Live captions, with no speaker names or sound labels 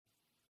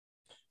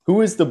Who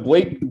is the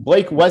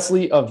Blake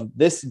Wesley of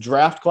this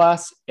draft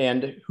class,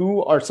 and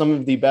who are some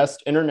of the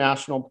best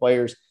international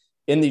players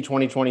in the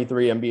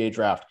 2023 NBA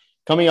draft?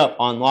 Coming up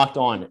on Locked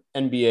On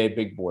NBA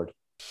Big Board.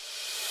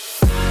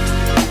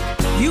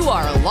 You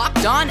are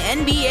Locked On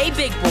NBA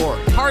Big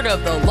Board, part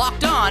of the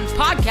Locked On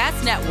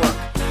Podcast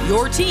Network,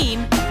 your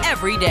team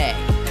every day.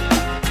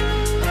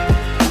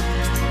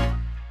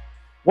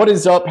 What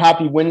is up?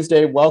 Happy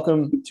Wednesday.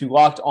 Welcome to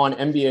Locked On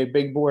NBA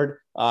Big Board.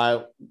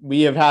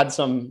 We have had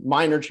some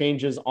minor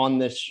changes on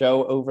this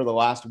show over the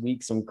last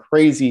week, some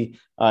crazy,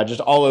 just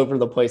all over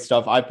the place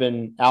stuff. I've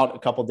been out a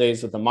couple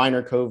days with a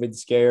minor COVID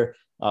scare.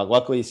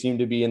 Luckily, seem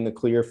to be in the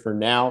clear for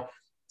now.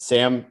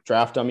 Sam,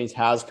 Draft Dummies,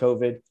 has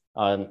COVID.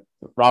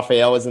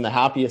 Raphael is in the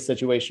happiest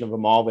situation of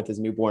them all with his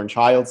newborn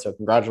child, so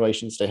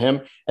congratulations to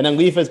him. And then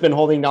Leaf has been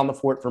holding down the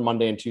fort for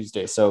Monday and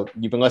Tuesday. So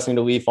you've been listening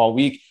to Leaf all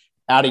week.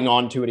 Adding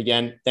on to it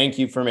again, thank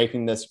you for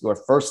making this your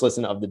first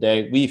listen of the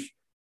day. Leaf,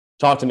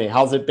 talk to me.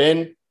 How's it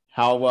been?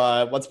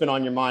 What's been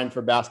on your mind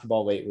for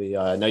basketball lately?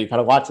 I know you've had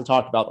a lot to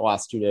talk about the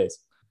last 2 days.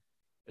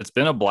 It's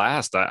been a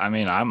blast. I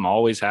mean, I'm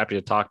always happy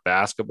to talk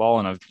basketball,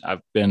 and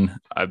I've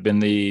been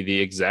the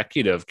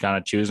executive, kind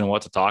of choosing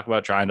what to talk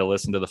about, trying to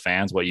listen to the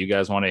fans, what you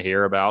guys want to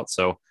hear about.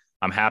 So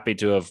I'm happy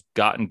to have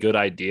gotten good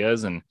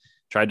ideas and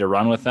tried to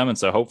run with them. And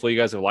so hopefully you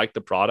guys have liked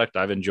the product.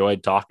 I've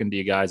enjoyed talking to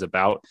you guys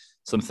about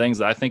some things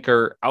that I think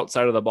are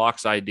outside of the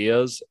box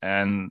ideas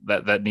and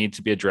that need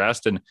to be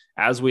addressed. And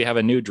as we have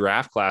a new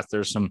draft class,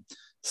 there's some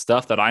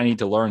stuff that I need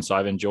to learn. So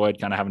I've enjoyed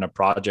kind of having a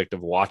project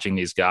of watching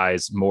these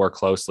guys more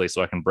closely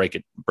so I can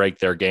break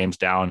their games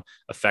down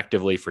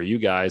effectively for you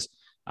guys,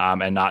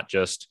 and not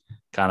just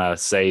kind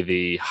of say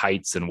the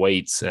heights and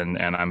weights. And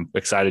I'm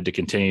excited to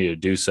continue to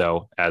do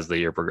so as the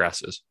year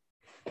progresses.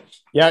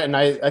 Yeah, and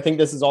I think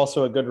this is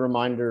also a good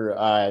reminder.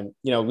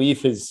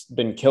 Leaf has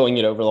been killing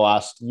it over the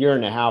last year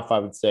and a half, I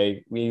would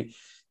say.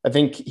 I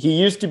think he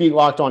used to be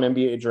Locked On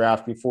NBA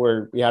Draft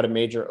before we had a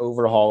major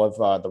overhaul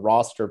of the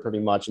roster pretty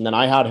much. And then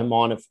I had him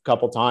on a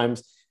couple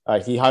times.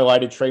 He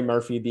highlighted Trey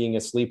Murphy being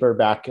a sleeper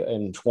back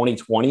in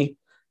 2020.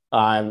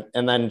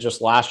 And then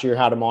just last year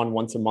had him on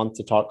once a month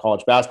to talk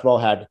college basketball,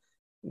 had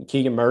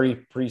Keegan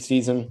Murray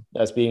preseason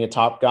as being a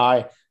top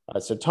guy.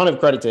 So a ton of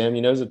credit to him.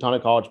 He knows a ton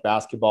of college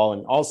basketball.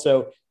 And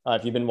also,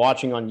 if you've been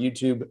watching on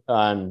YouTube,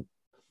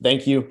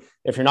 thank you.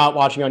 If you're not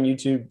watching on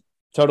YouTube,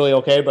 totally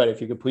okay. But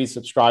if you could please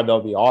subscribe, that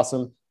would be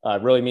awesome.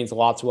 It really means a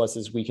lot to us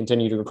as we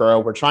continue to grow.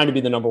 We're trying to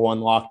be the number one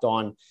Locked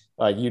On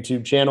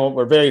YouTube channel.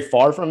 We're very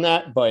far from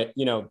that, but,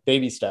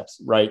 baby steps,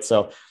 right?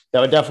 So that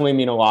would definitely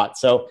mean a lot.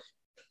 So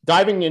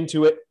diving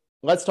into it,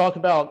 let's talk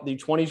about the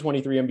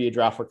 2023 NBA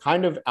draft. We're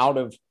kind of out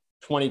of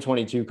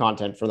 2022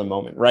 content for the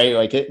moment, right?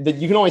 Like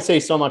you can only say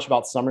so much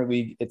about Summer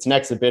League. It's an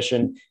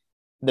exhibition.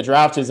 The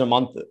draft is a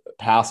month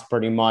past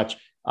pretty much.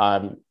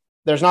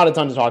 There's not a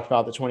ton to talk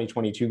about the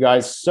 2022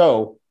 guys.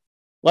 So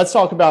let's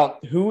talk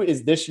about who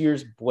is this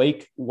year's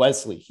Blake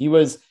Wesley. He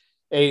was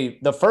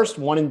the first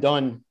one and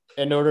done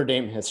in Notre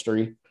Dame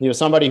history. He was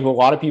somebody who a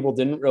lot of people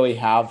didn't really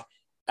have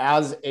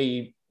as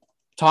a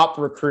top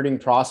recruiting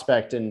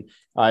prospect. And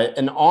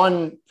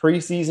on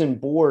preseason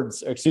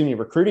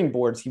recruiting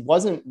boards, he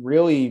wasn't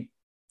really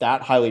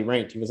that highly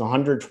ranked. He was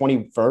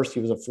 121st. He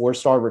was a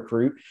 4-star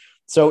recruit.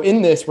 So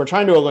in this, we're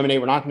trying to eliminate,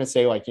 we're not going to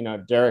say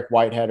Derek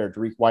Whitehead or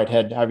Dariq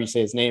Whitehead, however you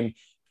say his name,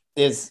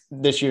 is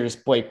this year's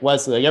Blake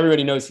Wesley. Like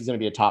everybody knows he's going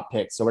to be a top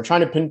pick. So we're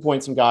trying to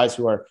pinpoint some guys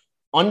who are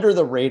under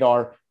the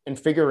radar and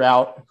figure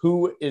out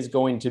who is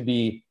going to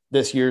be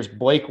this year's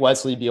Blake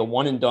Wesley, be a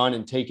one and done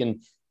and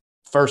taken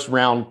first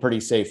round pretty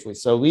safely.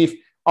 So Leaf,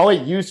 I'll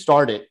let you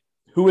start it.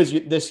 Who is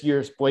this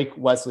year's Blake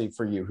Wesley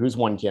for you? Who's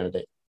one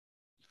candidate?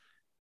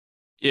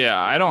 Yeah,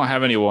 I don't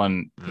have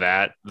anyone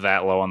that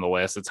low on the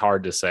list. It's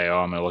hard to say,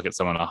 I'm going to look at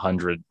someone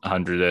 100th,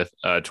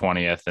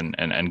 20th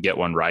and get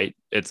one right.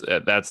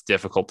 That's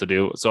difficult to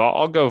do. So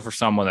I'll go for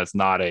someone that's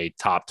not a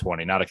top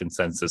 20, not a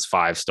consensus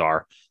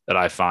 5-star that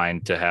I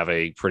find to have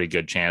a pretty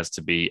good chance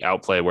to be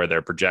outplayed where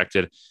they're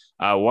projected.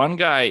 One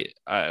guy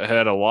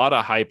had a lot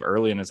of hype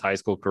early in his high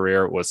school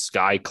career was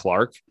Sky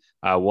Clark.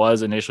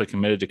 Was initially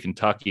committed to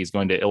Kentucky. He's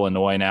going to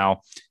Illinois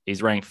now.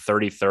 He's ranked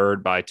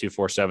 33rd by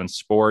 247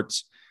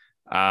 Sports.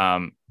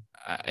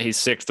 He's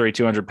 6'3",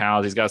 200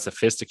 pounds. He's got a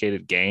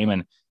sophisticated game.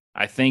 And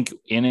I think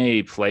in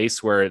a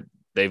place where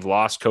they've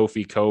lost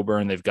Kofi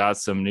Coburn, they've got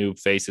some new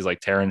faces like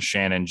Terrence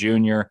Shannon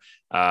Jr.,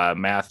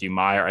 Matthew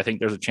Meyer. I think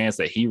there's a chance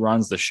that he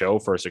runs the show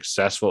for a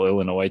successful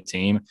Illinois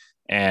team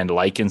and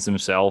likens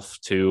himself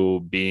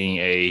to being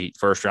a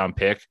first-round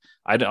pick.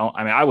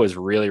 I was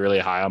really, really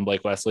high on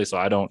Blake Wesley, so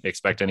I don't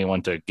expect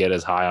anyone to get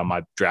as high on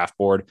my draft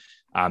board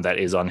that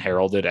is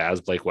unheralded as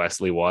Blake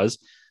Wesley was.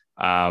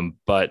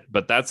 But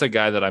that's a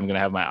guy that I'm going to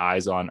have my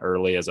eyes on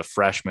early as a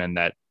freshman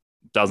that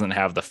doesn't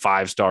have the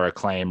 5-star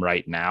acclaim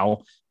right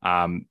now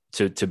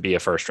to be a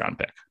first-round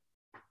pick.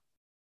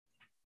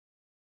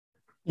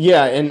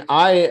 Yeah, and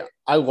I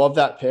love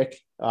that pick.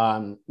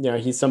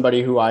 He's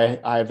somebody who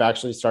I've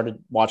actually started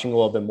watching a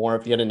little bit more.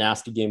 If he had a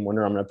nasty game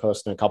winner, I'm going to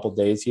post in a couple of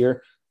days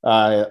here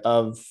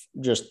of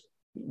just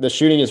the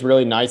shooting is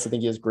really nice. I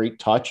think he has great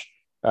touch.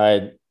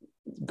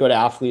 good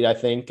athlete, I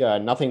think.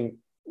 Nothing,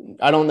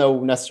 I don't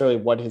know necessarily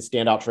what his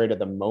standout trait at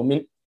the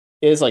moment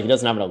is. Like, he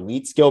doesn't have an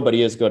elite skill, but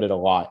he is good at a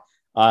lot.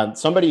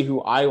 Somebody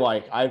who I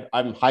like,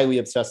 I'm highly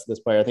obsessed with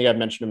this player. I think I've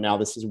mentioned him now.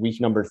 This is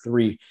week number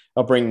 3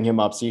 of bringing him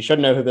up. So you should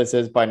know who this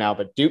is by now,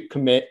 but Duke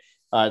commit.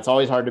 It's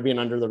always hard to be an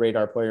under the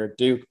radar player at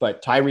Duke,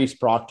 but Tyrese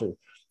Proctor,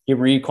 he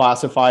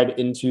reclassified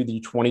into the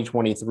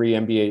 2023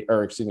 NBA,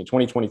 or excuse me,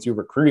 2022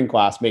 recruiting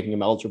class, making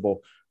him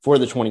eligible for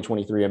the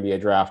 2023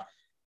 NBA draft.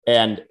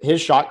 And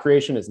his shot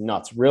creation is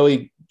nuts.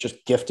 Really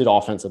just gifted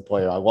offensive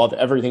player. I love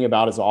everything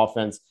about his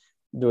offense.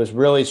 It was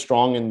really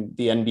strong in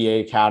the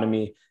NBA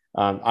academy.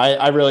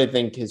 I really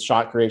think his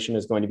shot creation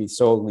is going to be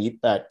so elite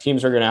that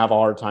teams are going to have a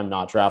hard time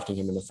not drafting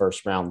him in the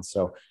first round.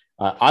 So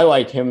I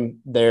like him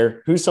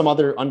there. Who's some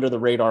other under the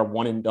radar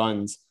one and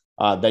dones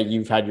that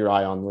you've had your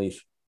eye on,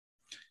 Leaf?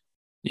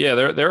 Yeah,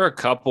 there are a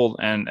couple,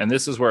 and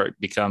this is where it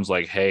becomes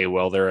like, hey,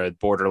 well, they're a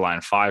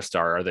borderline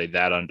 5-star. Are they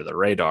that under the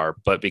radar?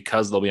 But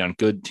because they'll be on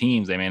good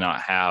teams, they may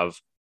not have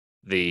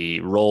the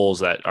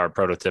roles that are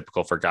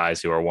prototypical for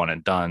guys who are one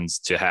and dones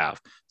to have.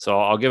 So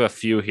I'll give a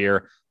few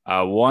here.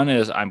 One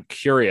is, I'm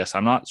curious.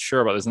 I'm not sure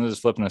about this. And this is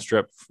flipping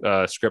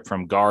the script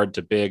from guard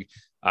to big.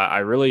 I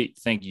really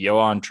think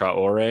Yohan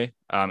Traore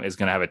is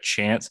going to have a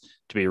chance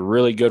to be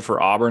really good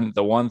for Auburn.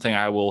 The one thing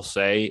I will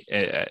say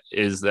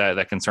is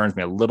that concerns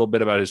me a little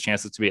bit about his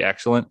chances to be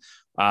excellent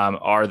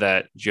are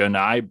that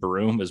Johni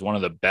Broome is one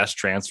of the best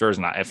transfers,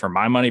 and for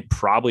my money,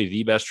 probably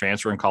the best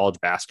transfer in college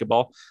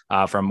basketball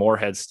from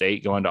Morehead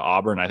State going to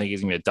Auburn. I think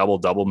he's going to be a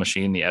double-double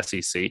machine in the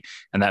SEC,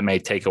 and that may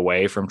take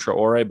away from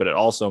Traore, but it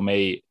also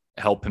may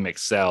help him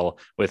excel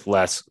with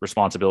less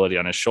responsibility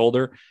on his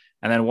shoulder.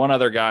 And then one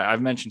other guy,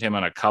 I've mentioned him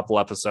on a couple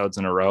episodes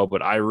in a row,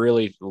 but I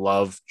really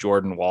love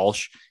Jordan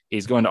Walsh.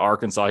 He's going to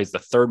Arkansas. He's the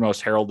 3rd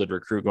most heralded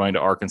recruit going to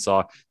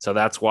Arkansas. So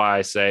that's why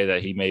I say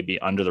that he may be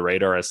under the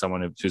radar as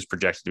someone who's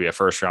projected to be a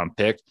first-round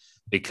pick,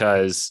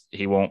 because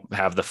he won't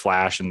have the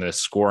flash and the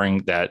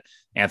scoring that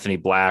Anthony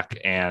Black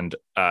and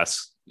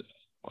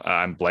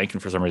I'm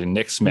blanking for some reason,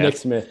 Nick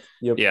Smith.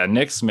 Yep. Yeah,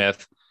 Nick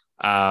Smith.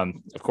 Of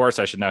course,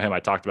 I should know him. I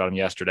talked about him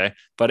yesterday.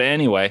 But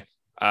anyway,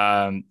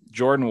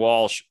 Jordan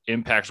Walsh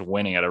impacts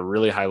winning at a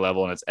really high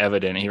level, and it's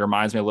evident. He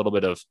reminds me a little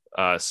bit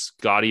of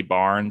Scotty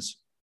Barnes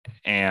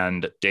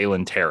and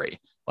Dalen Terry.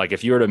 Like,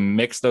 if you were to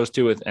mix those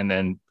two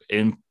and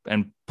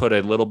put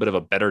a little bit of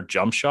a better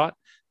jump shot,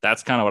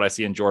 that's kind of what I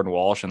see in Jordan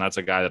Walsh, and that's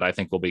a guy that I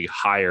think will be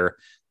higher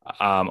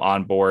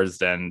on boards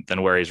than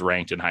where he's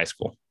ranked in high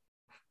school.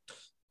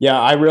 Yeah,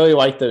 I really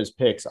like those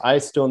picks. I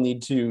still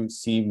need to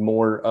see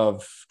more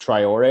of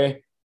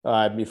Traore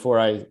before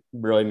I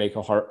really make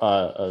a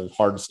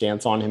hard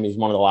stance on him. He's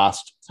one of the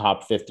last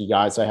top 50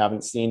 guys I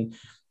haven't seen.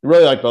 I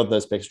really like both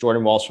those picks.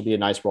 Jordan Walsh will be a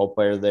nice role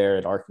player there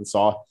at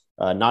Arkansas.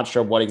 Not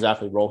sure what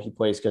exactly role he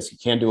plays because he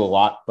can do a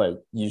lot,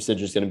 but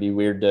usage is going to be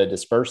weird to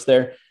disperse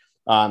there.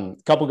 A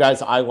couple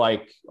guys I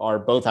like are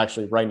both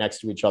actually right next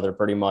to each other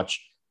pretty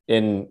much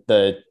in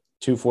the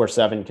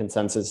 247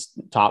 consensus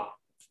top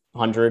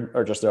 100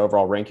 or just the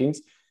overall rankings.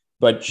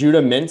 But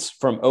Judah Mintz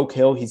from Oak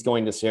Hill, he's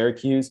going to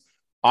Syracuse.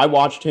 I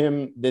watched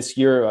him this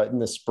year in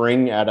the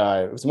spring at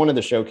it was one of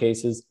the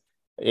showcases,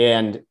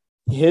 and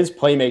his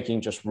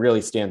playmaking just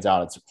really stands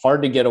out. It's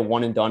hard to get a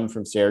one and done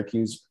from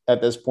Syracuse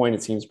at this point.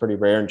 It seems pretty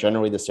rare, and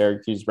generally the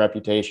Syracuse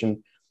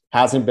reputation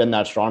hasn't been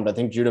that strong, but I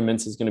think Judah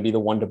Mintz is going to be the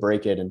one to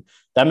break it, and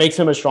that makes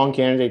him a strong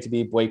candidate to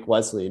be Blake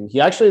Wesley. And he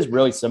actually is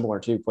really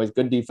similar too, plays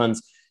good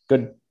defense,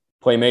 good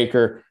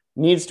playmaker,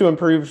 needs to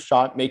improve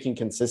shot making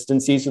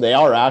consistency. So they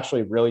are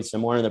actually really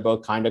similar, and they're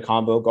both kind of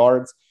combo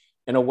guards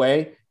in a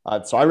way.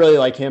 So I really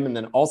like him. And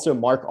then also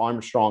Mark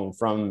Armstrong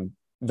from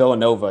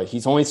Villanova.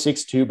 He's only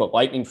 6'2", but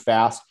lightning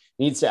fast.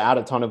 Needs to add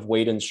a ton of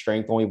weight and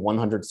strength, only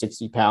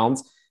 160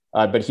 pounds.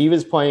 But he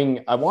was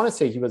playing, I want to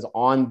say he was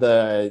on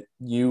the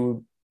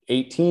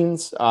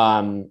U18s.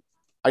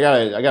 I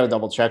gotta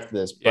double check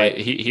this. But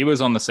yeah, he was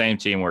on the same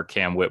team where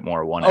Cam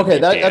Whitmore won. Okay,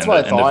 that's what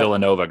I thought. And the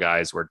Villanova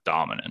guys were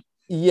dominant.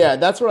 Yeah,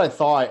 that's what I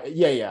thought.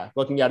 Yeah.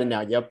 Looking at it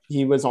now, yep,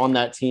 he was on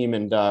that team,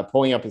 and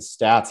pulling up his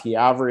stats, he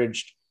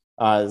averaged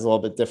is a little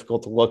bit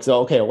difficult to look.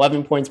 So,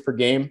 11 points per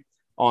game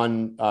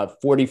on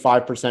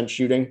 45%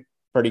 shooting,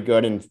 pretty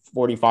good, and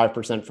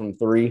 45% from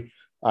three.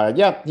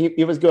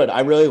 He was good.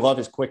 I really love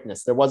his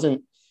quickness.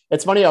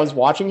 It's funny, I was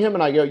watching him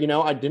and I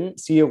go, I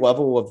didn't see a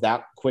level of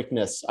that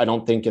quickness, I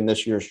don't think, in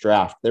this year's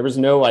draft. There was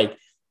no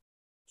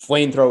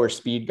flamethrower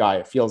speed guy,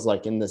 it feels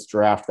like, in this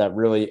draft that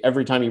really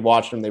every time you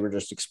watched them, they were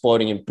just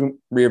exploding in boom,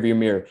 rear view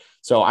mirror.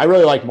 So I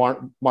really like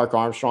Mark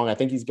Armstrong. I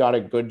think he's got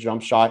a good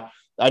jump shot.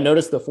 I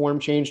noticed the form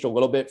changed a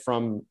little bit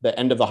from the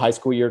end of the high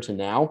school year to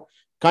now.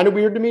 Kind of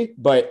weird to me,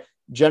 but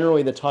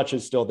generally the touch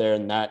is still there.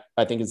 And that,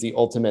 I think, is the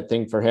ultimate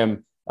thing for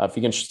him. If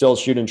he can still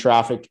shoot in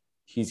traffic,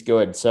 he's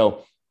good.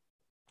 So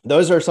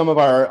those are some of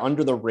our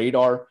under the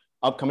radar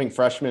upcoming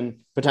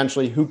freshmen,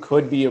 potentially, who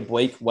could be a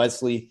Blake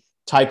Wesley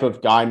type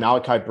of guy.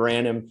 Malachi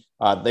Branham.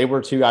 They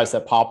were two guys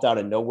that popped out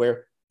of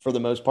nowhere for the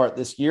most part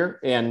this year.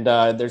 And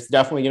there's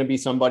definitely going to be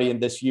somebody in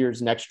this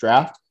year's next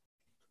draft.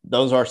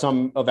 Those are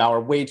some of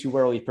our way too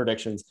early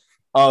predictions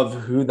of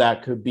who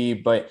that could be.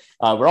 But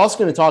we're also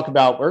going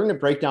to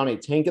break down a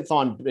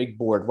Tankathon big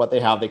board, what they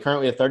have. They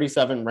currently have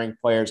 37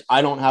 ranked players.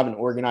 I don't have an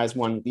organized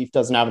one. Leaf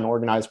doesn't have an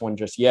organized one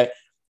just yet.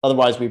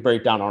 Otherwise, we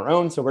break down our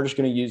own. So we're just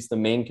going to use the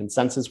main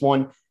consensus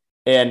one.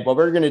 And what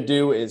we're going to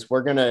do is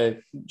we're going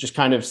to just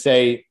kind of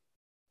say,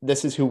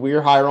 this is who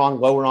we're higher on,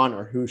 lower on,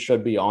 or who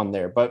should be on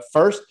there. But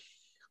first,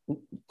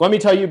 let me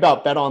tell you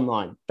about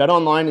BetOnline.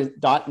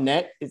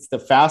 BetOnline.net. It's the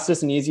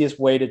fastest and easiest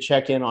way to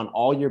check in on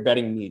all your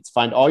betting needs.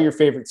 Find all your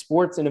favorite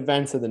sports and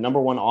events at the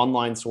 #1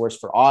 online source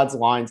for odds,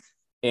 lines,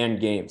 and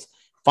games.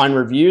 Find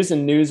reviews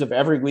and news of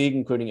every league,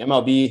 including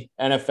MLB,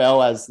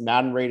 NFL, as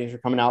Madden ratings are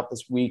coming out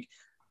this week.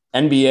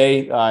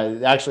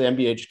 NBA, actually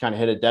NBA just kind of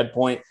hit a dead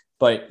point,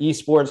 but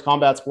esports,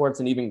 combat sports,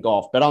 and even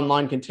golf.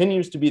 BetOnline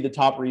continues to be the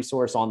top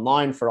resource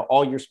online for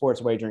all your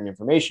sports wagering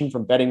information,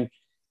 from betting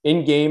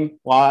in-game,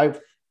 live,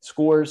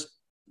 scores,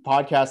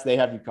 podcasts. They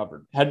have you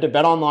covered. Head to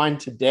BetOnline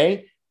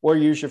today or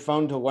use your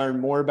phone to learn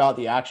more about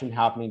the action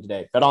happening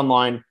today.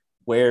 BetOnline,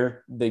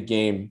 where the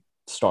game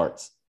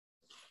starts.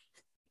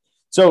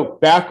 So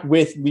back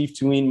with Leaf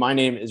Tulane, my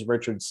name is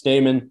Richard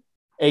Stamen,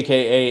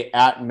 aka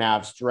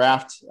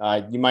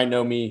 @MavsDraft. You might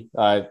know me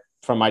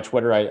from my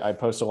Twitter. I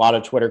post a lot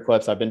of Twitter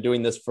clips. I've been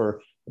doing this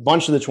for a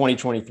bunch of the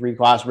 2023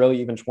 class, really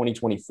even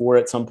 2024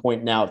 at some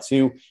point now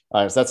too.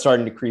 So that's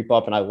starting to creep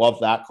up, and I love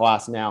that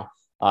class now.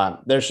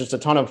 There's just a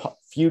ton of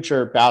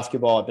future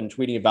basketball. I've been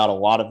tweeting about a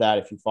lot of that.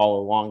 If you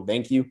follow along,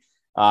 thank you.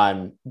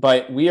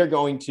 But we are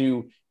going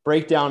to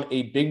break down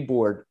a big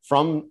board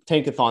from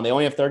Tankathon. They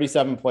only have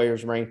 37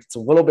 players ranked. It's a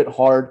little bit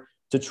hard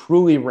to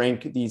truly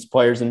rank these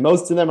players, and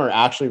most of them are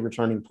actually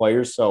returning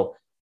players. So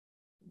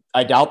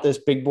I doubt this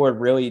big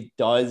board really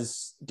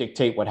does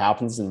dictate what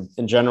happens. And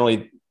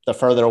generally, the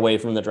further away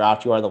from the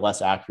draft you are, the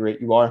less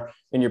accurate you are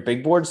in your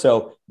big board.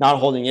 So not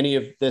holding any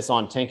of this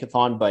on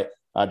Tankathon, but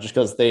just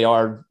because they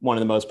are one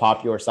of the most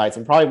popular sites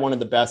and probably one of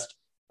the best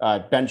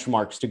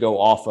benchmarks to go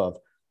off of.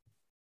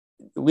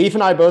 Leaf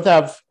and I both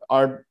have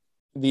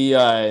the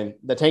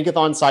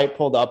Tankathon site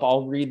pulled up.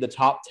 I'll read the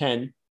top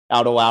 10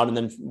 out aloud, and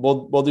then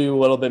we'll do a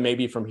little bit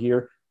maybe from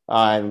here.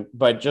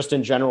 But just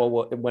in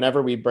general,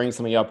 whenever we bring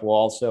something up, we'll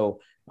also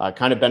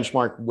kind of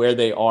benchmark where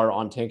they are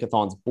on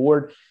Tankathon's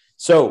board.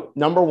 So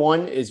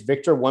 #1 is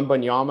Victor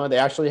Wembanyama. They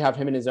actually have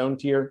him in his own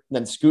tier,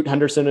 then Scoot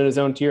Henderson in his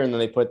own tier, and then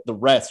they put the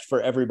rest for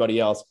everybody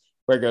else.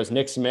 Where goes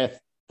Nick Smith,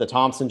 the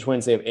Thompson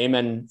twins. They have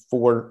Amen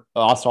 4,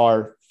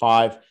 Osar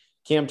 5,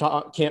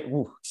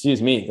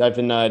 excuse me. I've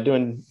been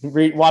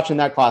watching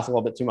that class a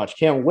little bit too much.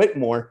 Cam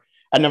Whitmore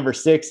at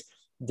 #6,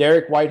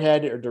 Derek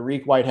Whitehead or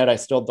Dariq Whitehead. I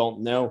still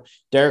don't know.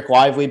 Derek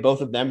Lively,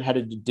 both of them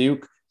headed to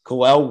Duke.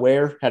 Kalel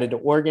Ware headed to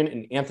Oregon,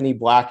 and Anthony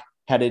Black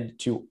headed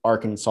to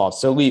Arkansas.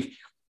 So Leaf,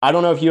 I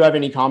don't know if you have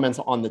any comments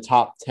on the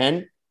top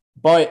 10,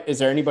 but is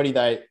there anybody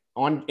that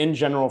in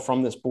general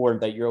from this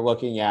board that you're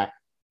looking at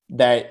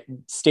that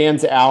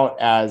stands out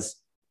as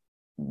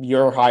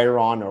you're higher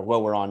on or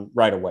lower on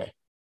right away?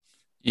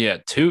 Yeah,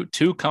 two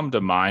come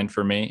to mind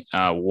for me.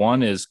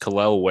 One is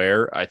Kalel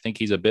Ware. I think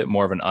he's a bit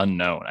more of an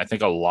unknown. I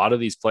think a lot of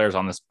these players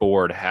on this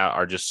board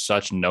are just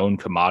such known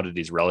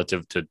commodities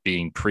relative to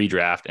being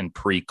pre-draft and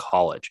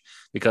pre-college,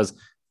 because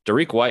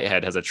Dariq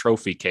Whitehead has a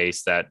trophy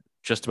case that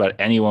just about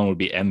anyone would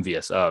be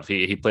envious of.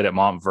 He played at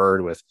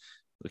Montverde with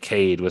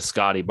Cade, with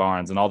Scotty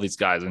Barnes and all these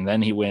guys. And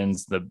then he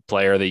wins the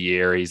player of the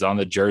year. He's on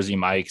the Jersey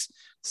Mike's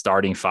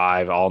starting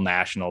 5 all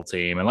national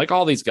team. And like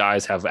all these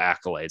guys have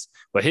accolades,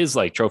 but his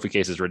like trophy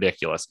case is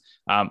ridiculous.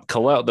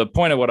 Kalel, the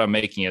point of what I'm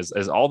making is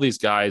all these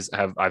guys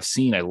I've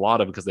seen a lot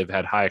of because they've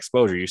had high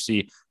exposure. You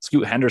see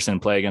Scoot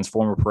Henderson play against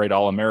former parade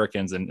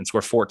All-Americans and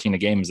score 14 a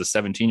game as a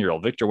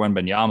 17-year-old. Victor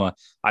Wembanyama,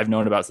 I've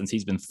known about since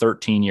he's been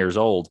 13 years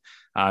old.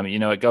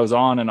 It goes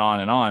on and on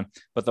and on.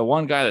 But the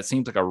one guy that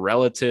seems like a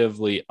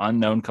relatively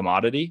unknown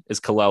commodity is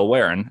Kalel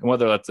Ware. And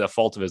whether that's a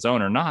fault of his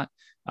own or not,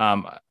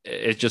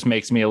 it just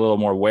makes me a little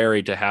more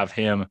wary to have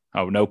him.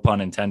 Oh, no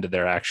pun intended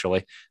there,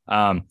 actually.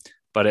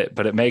 But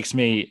it makes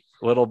me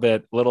a little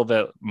bit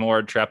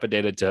more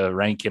trepidated to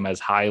rank him as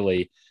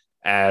highly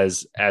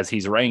as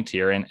he's ranked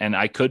here. And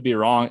I could be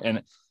wrong.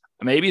 And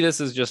maybe this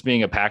is just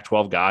being a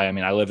Pac-12 guy. I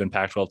mean, I live in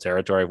Pac-12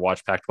 territory. I've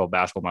watched Pac-12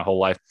 basketball my whole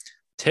life.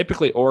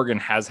 Typically, Oregon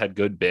has had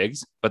good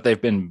bigs, but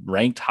they've been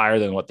ranked higher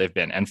than what they've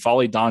been. And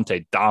Folly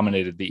Dante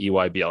dominated the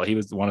EYBL. He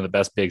was one of the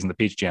best bigs in the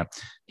Peach Jam.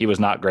 He was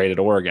not great at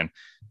Oregon.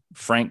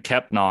 Frank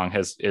Kepnong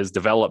is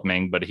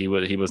developing, but he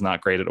was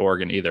not great at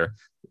Oregon either.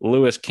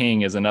 Lewis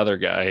King is another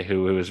guy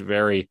who is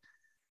very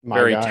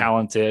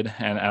talented.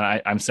 And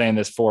I'm saying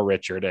this for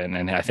Richard,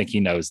 and I think he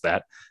knows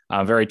that.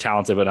 Very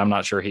talented, but I'm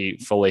not sure he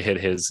fully hit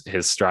his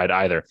stride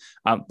either.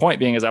 Point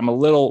being is I'm a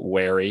little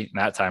wary,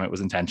 and that time it was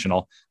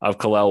intentional, of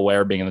Kalel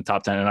Ware being in the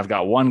top 10. And I've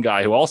got one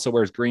guy who also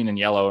wears green and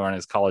yellow on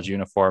his college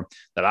uniform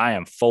that I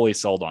am fully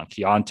sold on,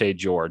 Keontae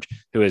George,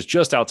 who is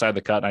just outside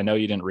the cut. And I know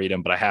you didn't read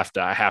him, but I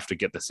have to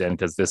get this in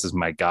because this is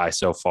my guy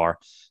so far.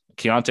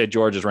 Keontae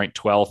George is ranked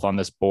 12th on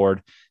this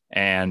board,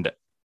 and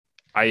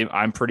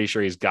I'm pretty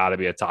sure he's got to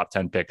be a top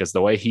 10 pick because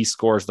the way he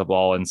scores the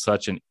ball in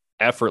such an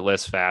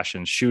effortless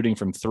fashion, shooting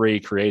from 3,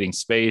 creating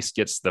space,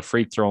 gets to the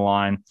free throw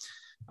line.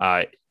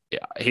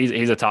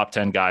 He's a top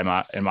 10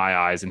 guy in my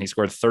eyes, and he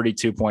scored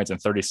 32 points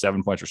and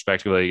 37 points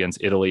respectively against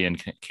Italy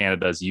and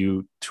Canada's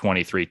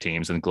U23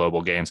 teams in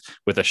global games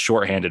with a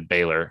shorthanded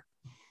Baylor.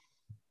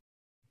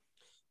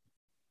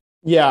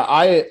 Yeah,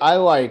 I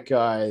love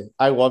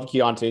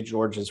Keontae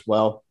George as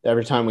well.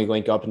 Every time we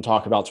link up and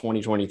talk about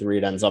 2023,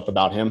 it ends up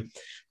about him.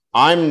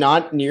 I'm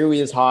not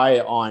nearly as high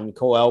on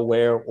Kel'el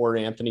Ware or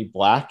Anthony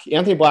Black.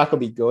 Anthony Black will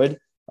be good,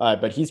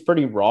 but he's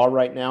pretty raw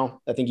right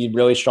now. I think he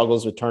really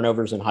struggles with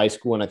turnovers in high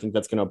school, and I think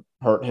that's going to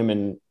hurt him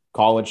in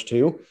college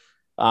too.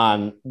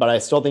 But I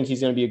still think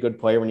he's going to be a good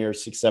player when you're a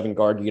 6'7"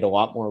 guard. You get a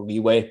lot more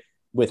leeway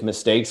with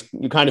mistakes.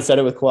 You kind of said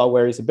it with Kel'el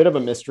Ware. He's a bit of a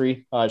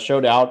mystery.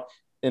 Showed out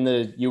in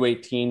the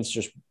U18s,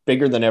 just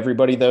bigger than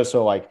everybody though.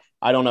 So I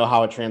don't know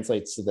how it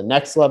translates to the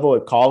next level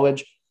at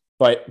college,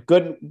 but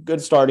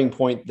good starting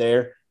point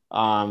there.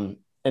 And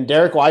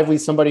Derek Lively,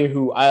 somebody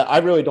who I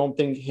really don't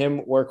think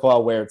him or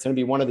Kel'el Ware, it's going to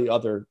be one of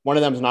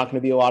them is not going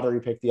to be a lottery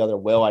pick. The other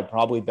will. I'd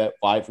probably bet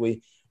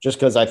Lively just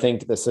because I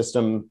think the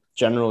system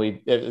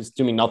generally is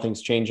assuming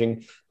nothing's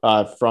changing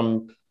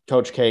from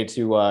Coach K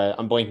to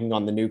I'm blanking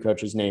on the new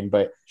coach's name,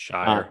 but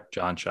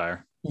John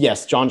Shire.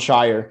 Yes, John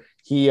Shire.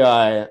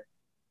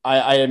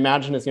 I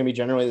imagine it's going to be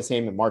generally the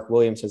same. And Mark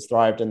Williams has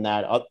thrived in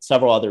that.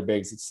 Several other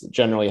bigs. It's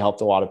generally helped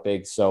a lot of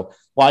bigs. So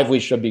Lively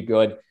should be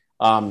good.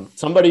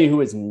 Somebody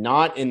who is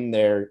not in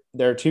there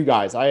are two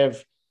guys. I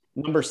have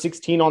number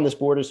 16 on this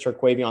board is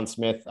Terquavion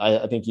Smith.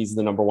 I think he's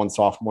the number one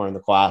sophomore in the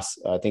class.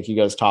 I think he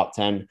goes top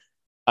 10.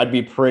 I'd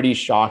be pretty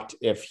shocked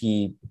if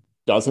he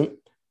doesn't.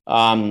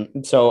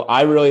 So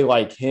I really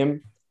like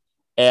him.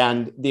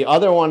 And the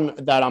other one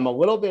that I'm a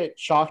little bit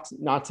shocked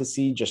not to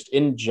see just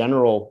in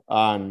general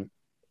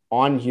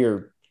on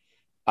here.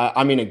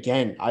 I mean,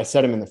 again, I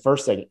said him in the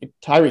first segment,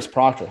 Tyrese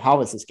Proctor.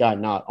 How is this guy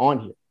not on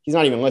here? He's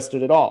not even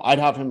listed at all. I'd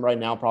have him right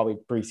now, probably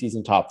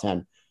preseason top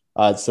 10.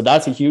 So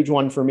that's a huge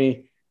one for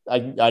me.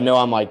 I know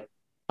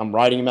I'm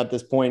writing him at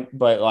this point,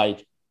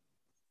 but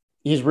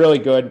he's really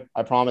good.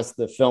 I promise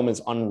the film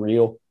is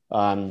unreal.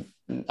 I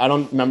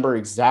don't remember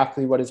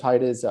exactly what his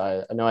height is.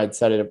 I know I'd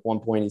said it at one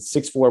point. He's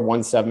 6'4",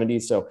 170.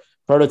 So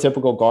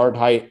prototypical guard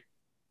height. I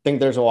think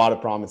there's a lot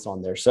of promise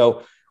on there.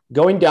 So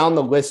going down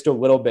the list a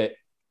little bit,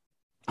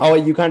 how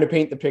you kind of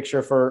paint the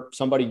picture for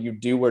somebody you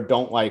do or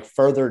don't like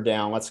further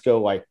down. Let's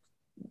go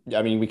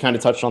we kind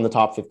of touched on the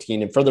top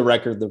 15. And for the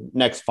record, the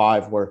next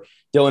 5 were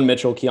Dillon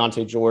Mitchell,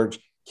 Keontae George,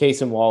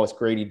 Cason Wallace,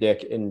 Grady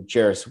Dick, and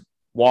Jarace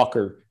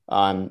Walker.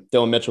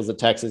 Dillon Mitchell's at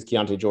Texas,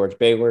 Keontae George,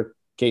 Baylor,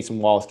 Cason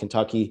Wallace,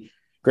 Kentucky,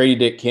 Grady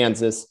Dick,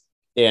 Kansas,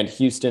 and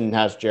Houston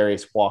has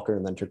Jarace Walker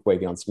and then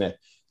Terquavion Smith.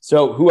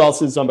 So who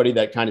else is somebody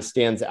that kind of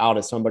stands out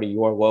as somebody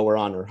you're lower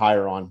on or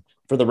higher on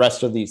for the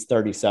rest of these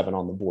 37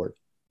 on the board?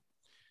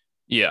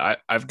 Yeah,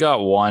 I've got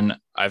one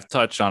I've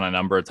touched on a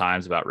number of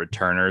times about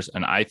returners,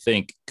 and I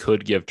think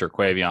could give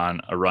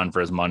Terquavion a run for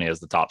his money as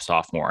the top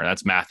sophomore, and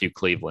that's Matthew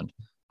Cleveland.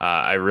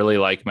 I really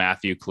like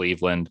Matthew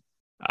Cleveland.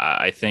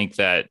 I think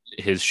that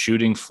his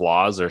shooting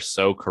flaws are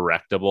so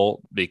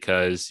correctable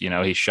because,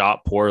 he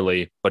shot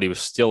poorly, but he was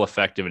still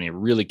effective and he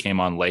really came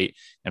on late.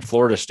 And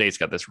Florida State's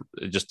got this,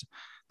 just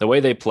the way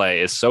they play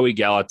is so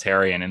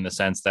egalitarian in the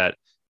sense that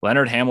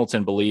Leonard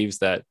Hamilton believes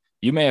that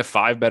you may have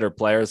 5 better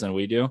players than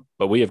we do,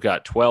 but we have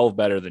got 12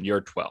 better than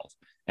your 12.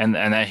 And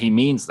that he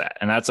means that.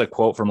 And that's a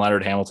quote from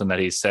Leonard Hamilton that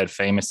he said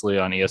famously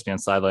on ESPN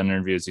sideline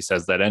interviews. He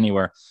says that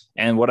anywhere.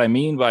 And what I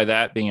mean by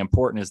that being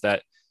important is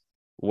that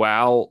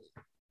while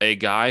a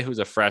guy who's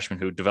a freshman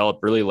who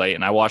developed really late,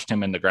 and I watched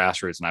him in the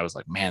grassroots and I was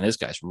like, man, this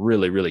guy's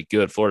really, really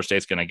good. Florida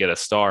State's going to get a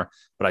star,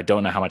 but I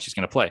don't know how much he's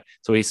going to play.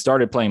 So he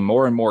started playing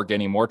more and more,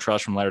 getting more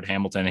trust from Leonard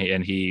Hamilton.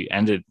 And he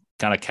ended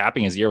kind of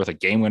capping his year with a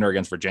game winner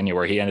against Virginia,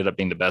 where he ended up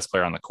being the best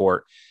player on the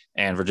court.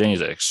 And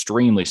Virginia's an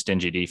extremely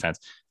stingy defense.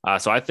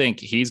 So I think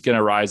he's going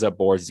to rise up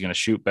boards. He's going to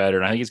shoot better.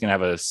 And I think he's going to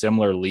have a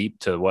similar leap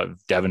to what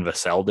Devin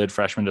Vassell did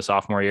freshman to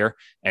sophomore year.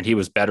 And he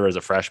was better as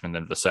a freshman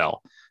than Vassell.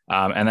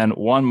 And then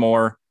one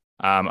more,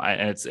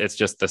 and it's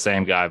just the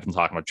same guy I've been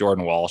talking about,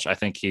 Jordan Walsh. I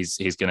think he's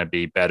going to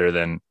be better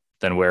than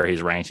where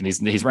he's ranked. And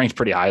he's ranked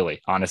pretty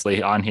highly,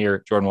 honestly. On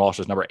here, Jordan Walsh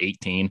is number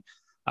 18.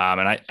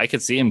 And I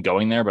could see him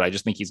going there, but I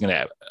just think he's going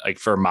to, like,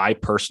 for my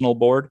personal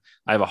board,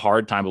 I have a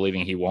hard time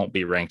believing he won't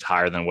be ranked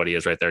higher than what he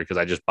is right there, because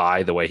I just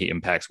buy the way he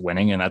impacts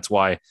winning. And that's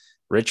why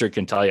Richard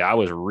can tell you I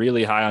was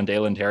really high on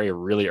Dalen Terry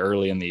really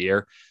early in the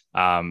year,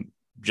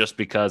 just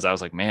because I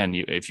was like, man,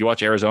 if you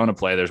watch Arizona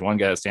play, there's one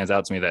guy that stands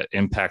out to me that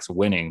impacts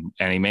winning,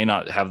 and he may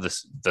not have the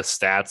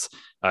stats,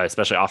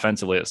 especially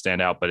offensively, that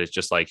stand out, but it's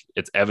just like,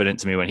 it's evident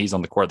to me when he's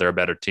on the court, they're a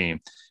better team.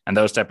 And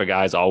those type of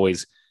guys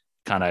always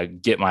kind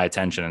of get my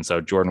attention. And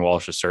so Jordan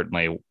Walsh is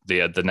certainly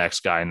the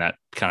next guy in that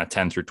kind of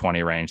 10 through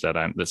 20 range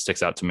that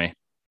sticks out to me.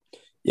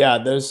 Yeah,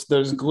 those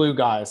glue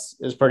guys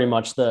is pretty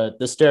much the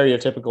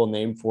stereotypical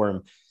name for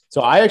him.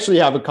 So I actually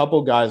have a couple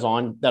guys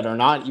on that are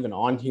not even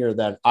on here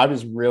that I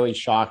was really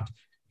shocked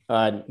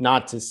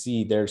not to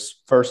see.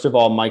 There's, first of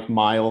all, Mike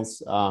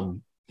Miles.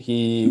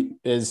 He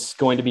is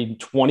going to be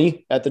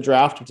 20 at the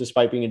draft,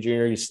 despite being a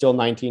junior. He's still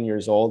 19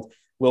 years old,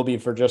 will be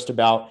for just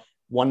about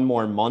one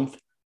more month.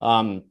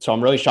 So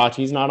I'm really shocked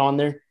he's not on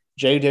there.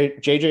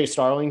 JJ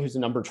Starling, who's the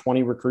number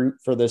 20 recruit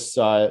for this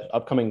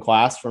upcoming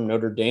class from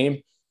Notre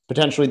Dame,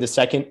 potentially the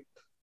second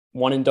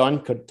one and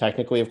done, could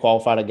technically have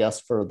qualified, I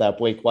guess, for that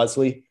Blake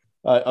Wesley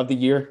of the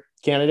year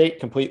candidate.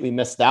 Completely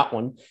missed that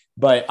one.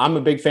 But I'm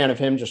a big fan of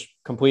him, just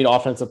complete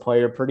offensive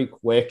player, pretty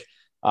quick.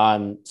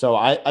 So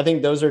I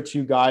think those are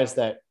two guys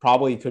that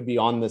probably could be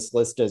on this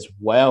list as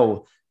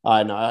well.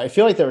 And I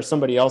feel like there was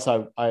somebody else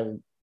I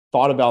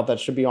thought about that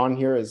should be on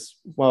here as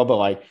well, but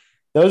like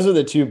those are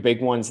the two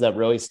big ones that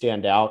really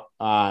stand out.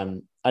 I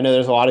know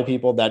there's a lot of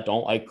people that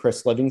don't like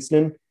Chris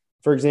Livingston,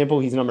 for example.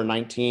 He's number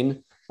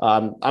 19.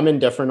 I'm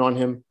indifferent on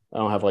him. I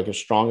don't have like a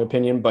strong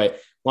opinion, but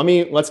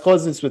let's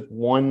close this with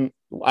one.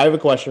 I have a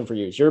question for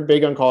you. You're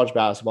big on college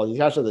basketball. These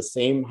guys are the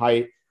same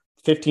height,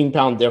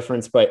 15-pound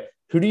difference, but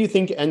who do you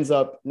think ends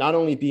up not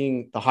only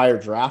being the higher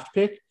draft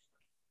pick,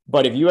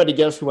 but if you had to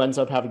guess who ends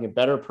up having a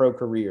better pro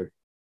career,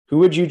 who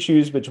would you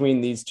choose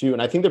between these two?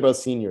 And I think they're both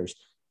seniors,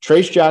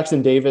 Trayce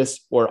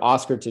Jackson-Davis or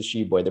Oscar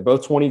Tshiebwe. They're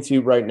both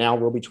 22 right now.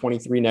 Will be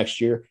 23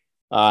 next year.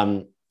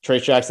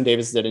 Trayce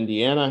Jackson-Davis is at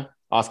Indiana.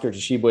 Oscar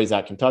Tshiebwe is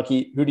at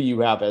Kentucky. Who do you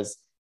have as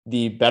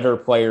the better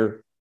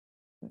player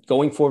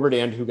going forward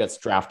and who gets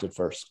drafted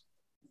first?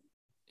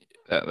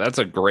 That's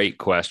a great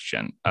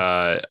question.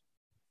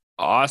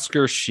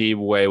 Oscar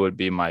Tshiebwe would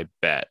be my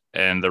bet.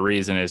 And the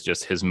reason is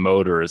just his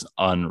motor is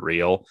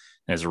unreal.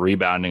 His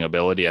rebounding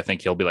ability, I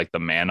think he'll be like the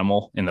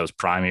manimal in those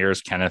prime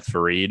years, Kenneth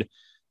Faried.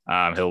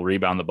 He'll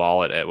rebound the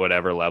ball at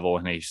whatever level,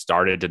 and he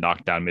started to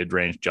knock down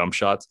mid-range jump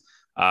shots.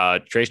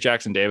 Trayce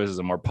Jackson-Davis is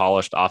a more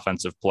polished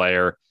offensive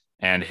player,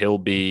 and he'll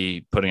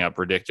be putting up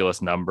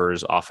ridiculous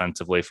numbers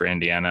offensively for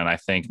Indiana. And I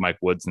think Mike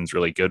Woodson's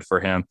really good for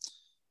him.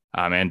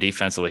 And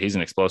defensively, he's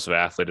an explosive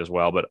athlete as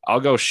well. But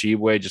I'll go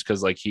Tshiebwe just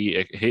because, like,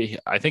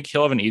 I think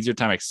he'll have an easier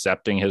time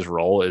accepting his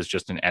role as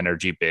just an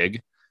energy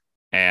big,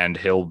 and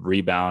he'll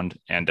rebound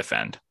and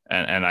defend.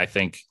 And I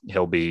think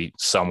he'll be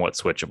somewhat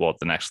switchable at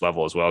the next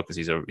level as well because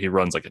he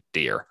runs like a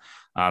deer.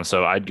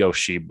 So I'd go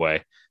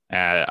Tshiebwe.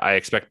 I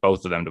expect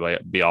both of them to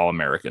be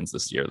All-Americans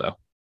this year, though.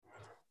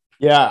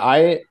 Yeah,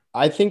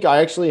 I think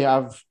I actually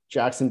have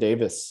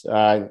Jackson-Davis.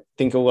 I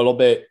think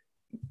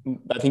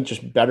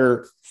just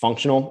better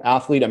functional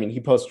athlete. I mean,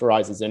 he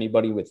posterizes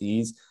anybody with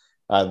ease.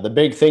 The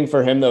big thing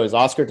for him, though, is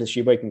Oscar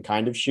Tshiebwe can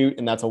kind of shoot,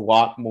 and that's a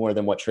lot more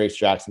than what Trayce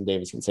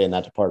Jackson-Davis can say in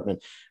that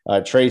department.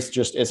 Trayce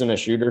just isn't a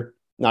shooter,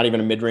 not even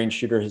a mid-range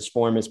shooter. His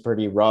form is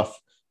pretty rough,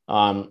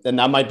 and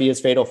that might be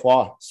his fatal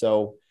flaw.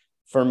 So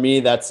for me,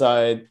 that's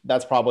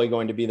probably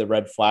going to be the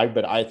red flag,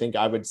 but I think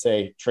I would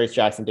say Trayce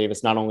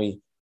Jackson-Davis not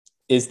only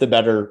is the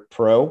better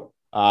pro.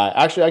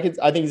 Actually,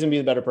 I think he's gonna be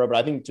the better pro, but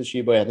I think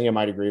Tshiebwe, I think I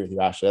might agree with you,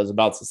 Ashley. I was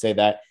about to say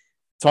that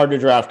it's hard to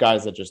draft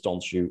guys that just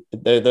don't shoot.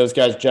 Those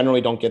guys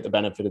generally don't get the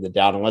benefit of the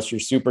doubt unless you're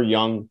super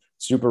young,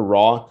 super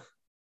raw.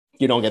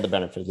 You don't get the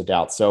benefit of the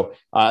doubt. So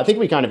I think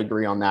we kind of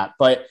agree on that.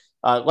 But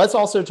let's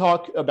also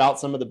talk about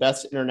some of the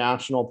best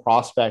international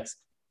prospects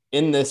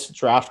in this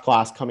draft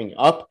class coming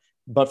up.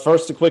 But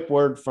first, a quick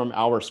word from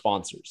our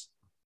sponsors.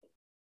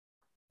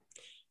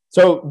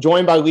 So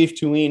joined by Leaf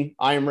Tulane,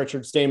 I am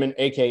Richard Stamen,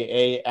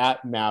 a.k.a.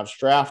 at Mavs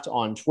Draft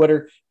on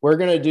Twitter. We're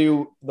going to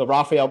do the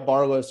Rafael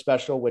Barlow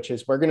special, which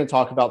is we're going to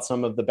talk about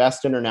some of the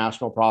best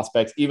international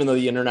prospects, even though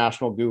the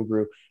international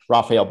guru,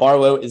 Rafael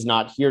Barlow, is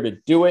not here to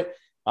do it.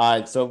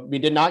 So we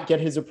did not get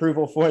his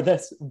approval for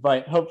this,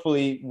 but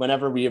hopefully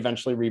whenever we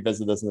eventually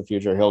revisit this in the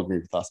future, he'll agree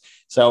with us.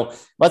 So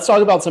let's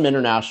talk about some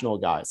international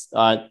guys.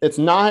 It's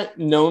not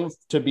known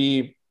to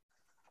be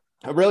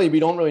we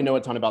don't really know a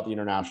ton about the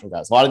international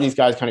guys. A lot of these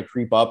guys kind of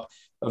creep up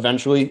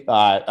eventually,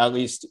 at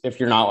least if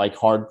you're not like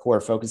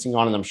hardcore focusing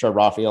on it. I'm sure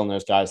Rafael and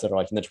those guys that are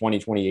like in the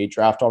 2028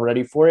 draft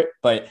already for it.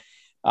 But,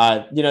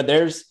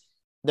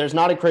 there's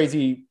not a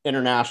crazy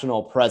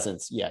international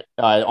presence yet.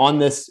 On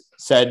this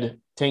said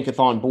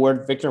Tankathon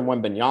board, Victor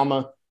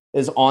Wembanyama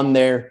is on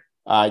there.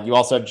 You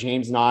also have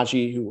James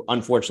Nagy, who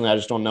unfortunately I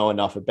just don't know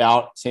enough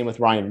about. Same with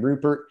Ryan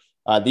Rupert.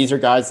 These are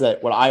guys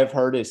that what I have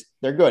heard is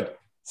they're good.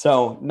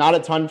 So not a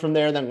ton from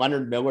there. Then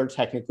Leonard Miller,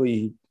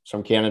 technically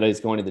from Canada, is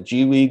going to the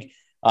G League.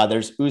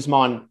 There's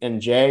Ousmane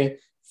N'Jay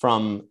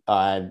from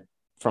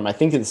I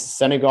think it's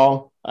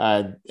Senegal.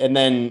 And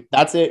then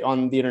that's it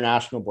on the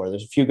international board.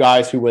 There's a few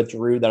guys who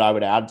withdrew that I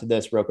would add to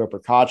this. Roko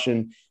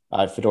Prkačin,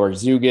 Fedor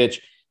Zugic.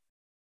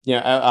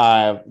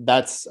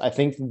 That's, I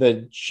think,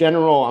 the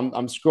general,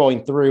 I'm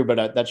scrolling through,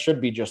 but that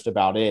should be just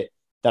about it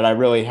that I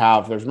really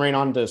have. There's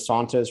Reynon dos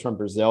Santos from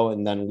Brazil,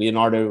 and then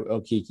Leonardo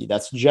Okiki.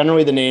 That's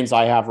generally the names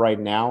I have right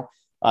now.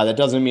 That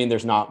doesn't mean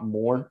there's not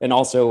more. And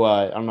also,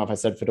 I don't know if I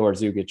said Fedor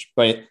Zugic,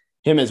 but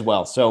him as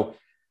well. So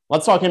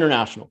let's talk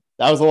international.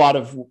 That was a lot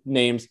of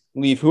names.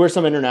 Leaf, who are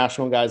some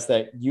international guys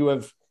that you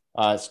have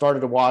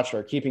started to watch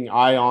or keeping an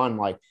eye on?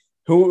 Like,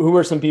 who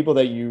are some people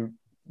that you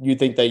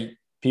think that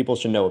people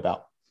should know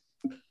about?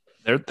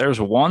 There's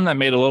one that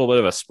made a little bit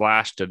of a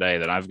splash today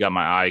that I've got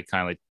my eye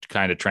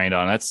kind of trained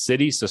on. That's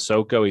Sidi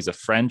Sissoko. He's a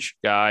French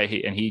guy.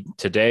 He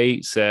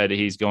today said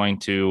he's going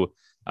to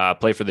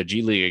play for the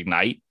G League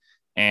Ignite.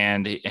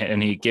 And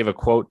he gave a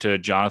quote to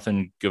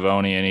Jonathan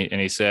Givony, and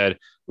he said,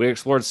 We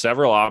explored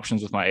several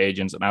options with my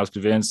agents, and I was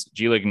convinced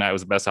G League Ignite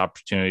was the best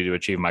opportunity to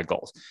achieve my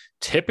goals.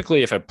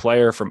 Typically, if a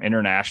player from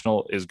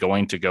international is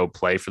going to go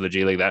play for the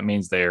G League, that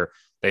means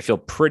they feel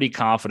pretty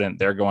confident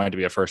they're going to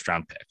be a first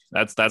round pick.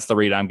 That's the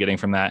read I'm getting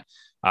from that.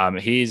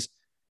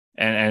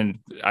 And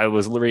I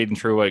was reading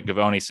through what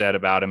Gavoni said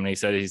about him, and he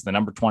said he's the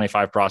number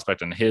 25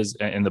 prospect in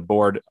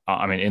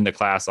the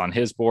class on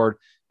his board,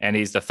 and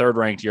he's the third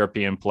ranked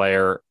European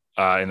player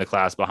in the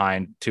class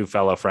behind two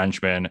fellow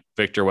Frenchmen,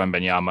 Victor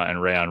Wembanyama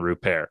and Rayon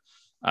Rupert.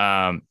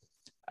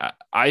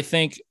 I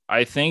think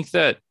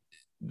that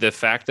the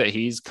fact that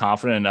he's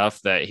confident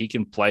enough that he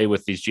can play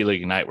with these G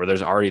League Ignite where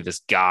there's already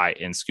this guy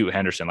in Scoot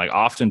Henderson, like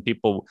often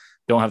people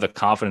don't have the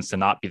confidence to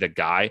not be the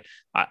guy.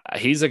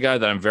 He's a guy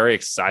that I'm very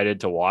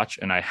excited to watch,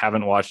 and I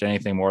haven't watched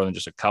anything more than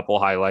just a couple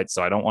highlights,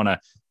 so I don't want to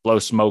blow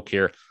smoke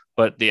here,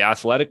 but the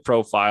athletic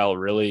profile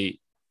really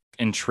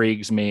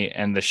intrigues me,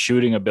 and the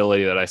shooting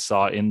ability that I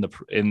saw in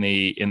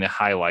the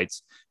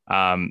highlights,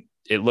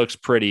 it looks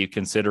pretty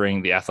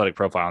considering the athletic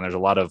profile, and there's a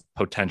lot of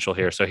potential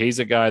here. So he's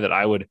a guy that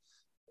I would,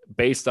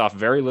 based off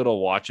very little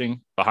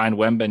watching, behind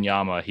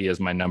Wembanyama, he is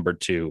my number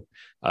 2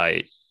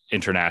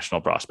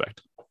 international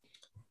prospect.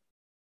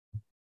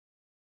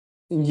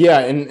 Yeah,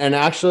 and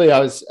actually,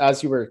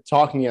 as you were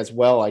talking as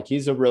well, like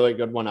he's a really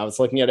good one. I was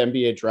looking at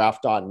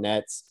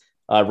NBADraft.net's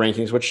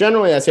rankings, which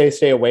generally I say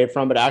stay away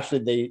from, but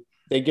actually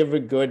they give a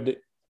good.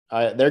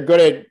 They're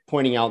good at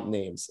pointing out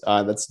names.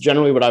 That's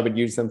generally what I would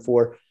use them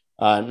for.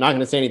 Not going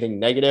to say anything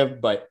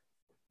negative, but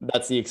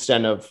that's the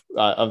extent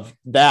of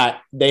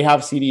that. They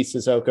have CD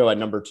Sissoko at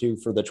number 2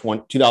 for the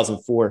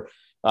 2004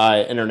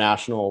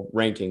 international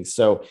rankings.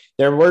 So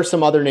there were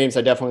some other names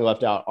I definitely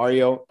left out.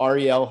 Ariel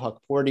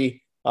Hukporti.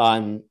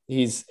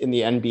 He's in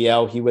the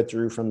NBL. He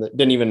withdrew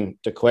didn't even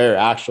declare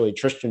actually.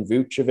 Tristan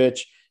Vukcevic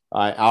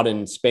out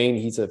in Spain.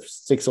 He's a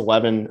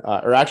 6'11",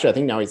 or actually I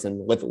think now he's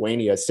in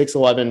Lithuania,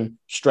 6'11"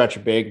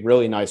 stretch big,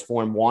 really nice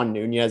form. Juan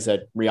Nunez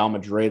at Real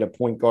Madrid, a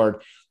point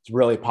guard. It's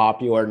really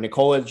popular.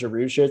 Nikola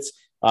Jerušić,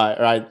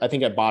 I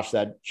think I botched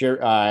that.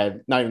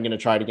 Not even going to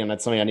try it again.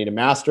 That's something I need to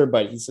master,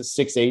 but he's a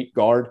 6'8"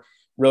 guard,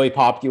 really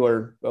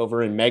popular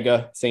over in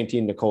Mega. Same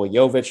team Nikola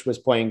Jovic was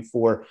playing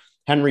for.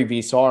 Henry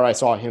Visar, I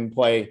saw him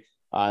play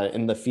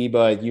in the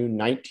FIBA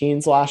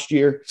U19s last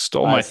year.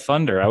 Stole my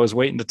thunder. I was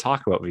waiting to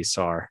talk about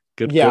Visar.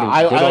 Good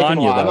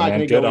on you, though,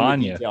 man. Good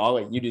on you. I'll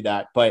let you do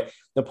that. But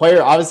the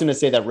player I was going to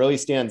say that really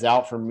stands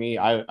out for me,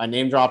 I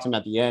name dropped him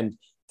at the end.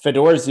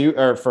 Fedor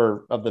Zugic.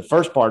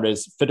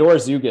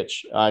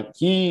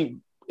 He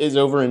is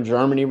over in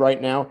Germany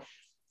right now.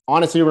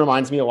 Honestly,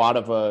 reminds me a lot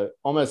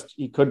of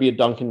he could be a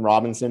Duncan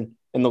Robinson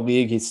in the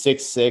league. He's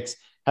 6'6",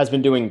 has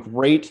been doing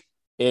great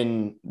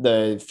in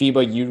the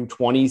FIBA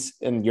U20s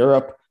in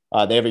Europe.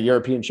 They have a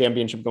European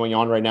championship going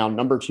on right now.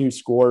 Number 2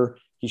 scorer.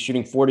 He's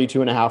shooting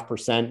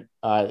 42.5%.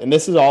 And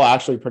this is all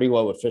actually pretty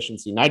low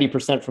efficiency.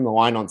 90% from the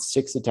line on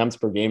 6 attempts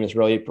per game is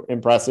really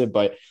impressive,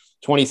 but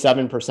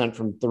 27%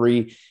 from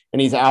 3. And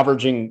he's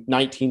averaging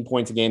 19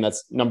 points a game.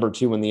 That's number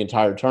 2 in the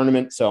entire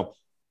tournament. So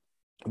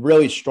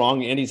really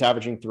strong. And he's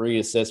averaging 3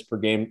 assists per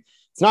game.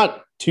 It's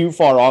not too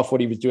far off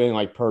what he was doing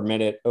like per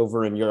minute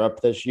over in Europe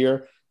this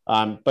year.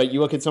 But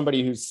you look at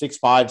somebody who's 6'5",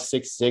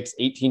 6'6",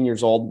 18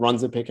 years old,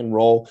 runs a pick and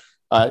roll.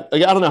 I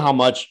don't know how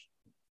much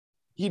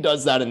he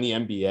does that in the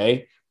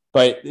NBA,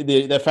 but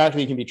the fact that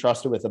he can be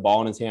trusted with the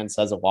ball in his hand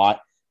says a lot.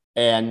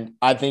 And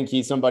I think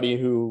he's somebody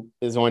who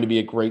is going to be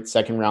a great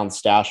second round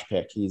stash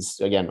pick. He's,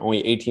 again,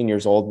 only 18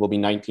 years old, will be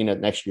 19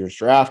 at next year's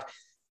draft.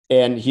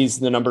 And he's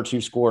the number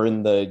 2 scorer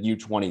in the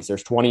U20s.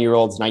 There's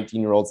 20-year-olds,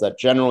 19-year-olds that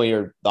generally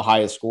are the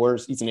highest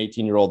scorers. He's an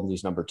 18-year-old and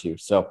he's number 2.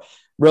 So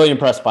really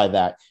impressed by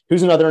that.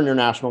 Who's another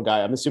international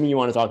guy? I'm assuming you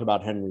want to talk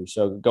about Henry.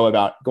 So go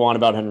on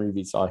about Henry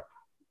Visar.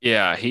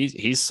 Yeah,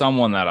 he's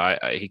someone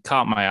that he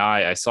caught my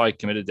eye. I saw he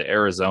committed to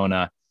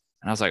Arizona,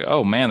 and I was like,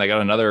 oh man, they got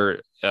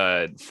another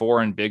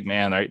foreign big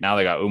man. Right now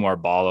they got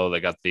Oumar Ballo. They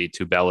got the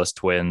Tubelis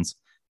twins.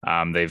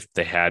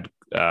 They had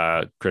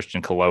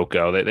Christian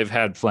Koloko. They've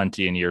had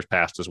plenty in years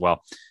past as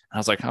well. And I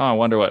was like, oh, I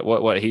wonder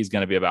what he's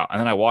going to be about. And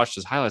then I watched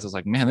his highlights. I was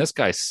like, man, this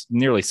guy's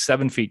nearly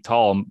 7 feet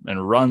tall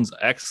and runs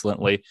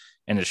excellently,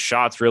 and his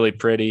shot's really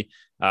pretty.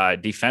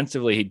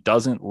 Defensively, he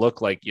doesn't look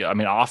like,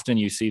 often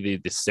you see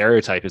the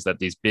stereotype is that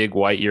these big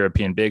white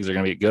European bigs are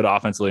going to be good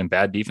offensively and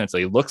bad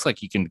defensively. He looks like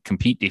he can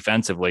compete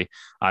defensively.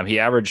 He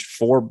averaged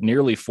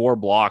nearly 4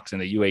 blocks in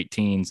the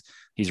U18s.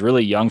 He's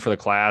really young for the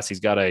class.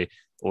 He's got a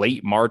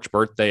late March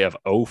birthday of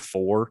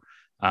 2004.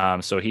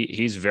 So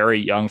he's very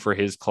young for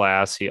his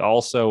class. He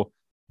also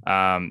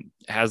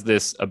has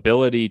this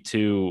ability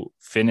to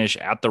finish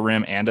at the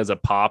rim and as a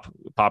pop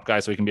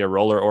guy, so he can be a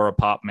roller or a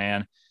pop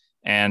man.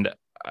 And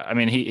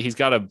he's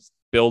got to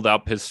build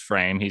up his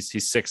frame. He's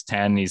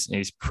 6'10".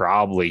 He's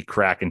probably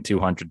cracking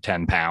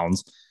 210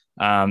 pounds.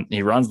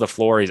 He runs the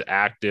floor. He's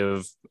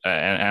active.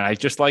 And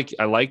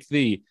I like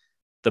the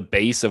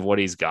base of what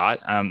he's got.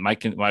 My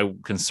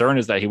concern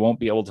is that he won't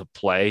be able to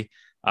play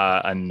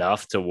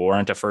enough to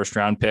warrant a first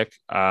round pick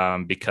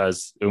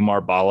because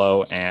Oumar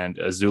Ballo and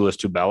Azuolas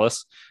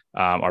Tubelis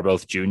are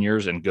both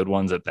juniors and good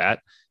ones at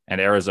that.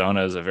 And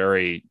Arizona is a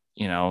very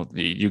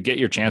you get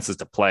your chances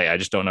to play. I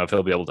just don't know if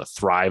he'll be able to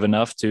thrive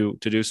enough to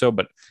do so.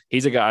 But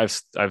he's a guy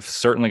I've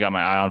certainly got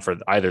my eye on for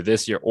either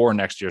this year or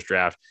next year's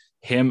draft.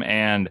 Him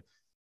and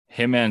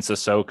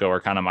Sissoko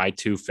are kind of my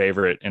two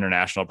favorite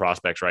international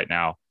prospects right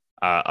now,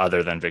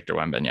 other than Victor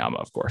Wembanyama,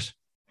 of course.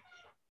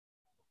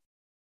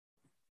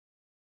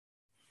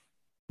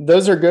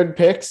 Those are good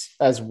picks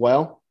as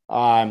well.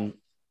 The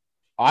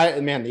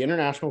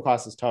international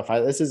class is tough.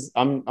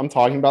 I'm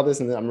talking about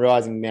this and I'm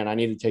realizing, man, I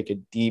need to take a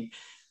deep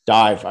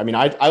dive. I mean,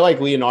 I like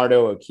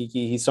Leonardo Okeke.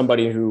 He's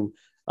somebody who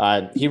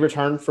he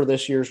returned for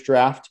this year's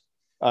draft.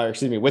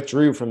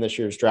 Withdrew from this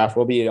year's draft.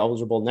 Will be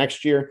eligible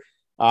next year.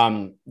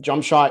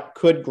 Jump shot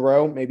could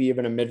grow, maybe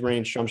even a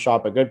mid-range jump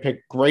shot, but good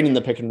pick, great in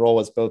the pick and roll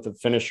as both a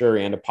finisher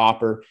and a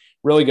popper.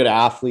 Really good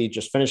athlete,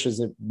 just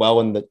finishes it well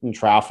in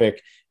traffic.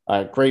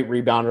 Great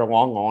rebounder,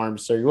 long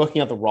arms. So you're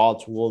looking at the raw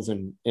tools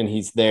and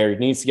he's there. He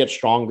needs to get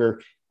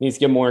stronger, needs to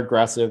get more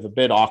aggressive, a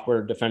bit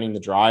awkward defending the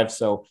drive.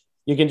 So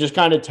you can just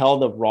kind of tell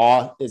the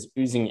raw is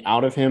oozing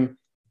out of him.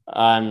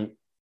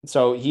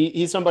 So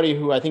he's somebody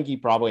who I think he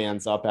probably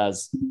ends up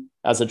as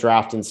a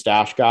draft and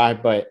stash guy.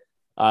 But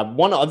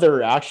one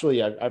other,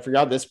 actually, I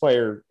forgot this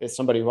player is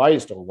somebody who I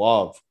used to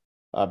love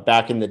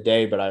back in the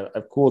day, but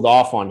I've cooled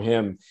off on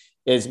him,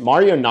 is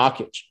Mario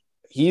Nakic.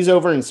 He's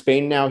over in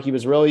Spain now. He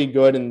was really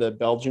good in the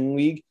Belgian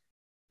league,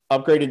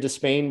 upgraded to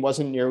Spain,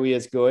 wasn't nearly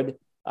as good,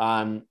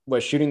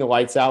 was shooting the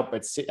lights out,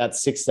 but at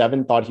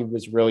 6'7", thought he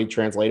was really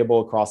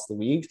translatable across the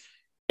league,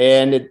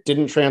 and it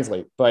didn't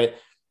translate. But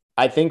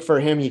I think for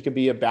him, he could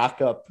be a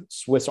backup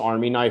Swiss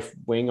Army knife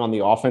wing on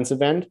the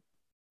offensive end.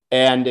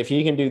 And if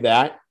he can do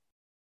that,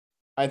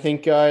 I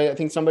think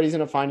somebody's going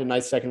to find a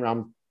nice second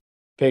round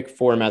pick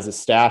for him as a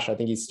stash. I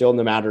think he's still,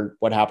 no matter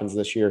what happens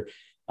this year,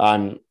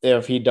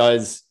 if he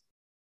does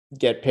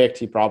get picked,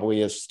 he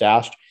probably is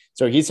stashed.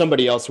 So he's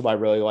somebody else who I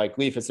really like.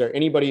 Leaf, is there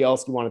anybody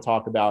else you want to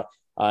talk about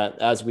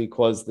as we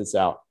close this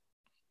out?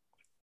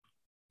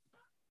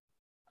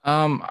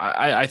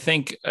 I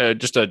think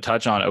just to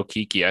touch on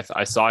Okeke,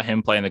 I saw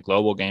him play in the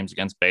global games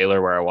against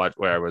Baylor where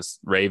I was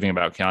raving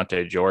about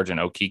Keontae George, and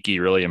Okeke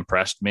really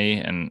impressed me.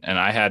 And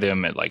I had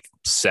him at like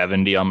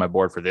 70 on my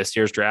board for this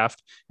year's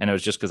draft. And it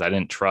was just because I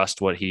didn't trust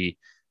what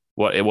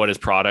his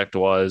product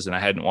was. And I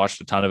hadn't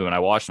watched a ton of him, and I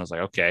watched and I was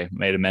like, okay,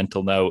 made a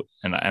mental note.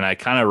 And I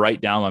kind of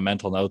write down my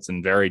mental notes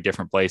in very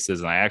different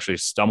places. And I actually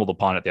stumbled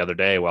upon it the other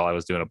day while I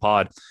was doing a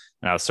pod.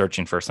 And I was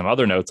searching for some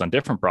other notes on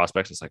different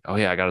prospects. It's like, oh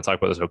yeah, I got to talk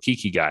about this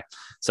Okeke guy.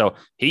 So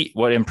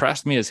what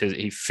impressed me is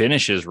he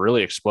finishes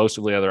really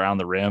explosively around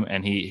the rim,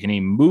 and he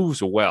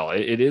moves well.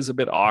 It is a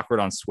bit awkward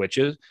on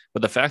switches,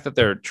 but the fact that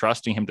they're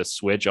trusting him to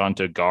switch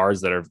onto guards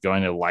that are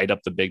going to light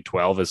up the Big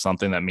 12 is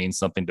something that means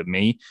something to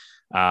me.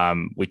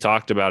 We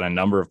talked about a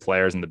number of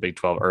players in the Big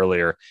 12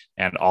 earlier,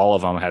 and all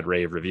of them had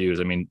rave reviews.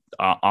 I mean,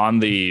 on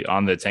the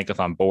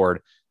Tankathon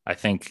board, I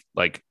think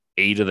like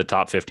 8 of the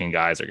top 15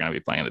 guys are going to be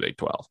playing in the Big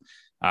 12.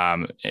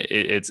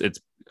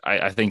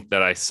 I think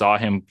that I saw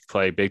him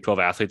play Big 12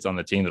 athletes on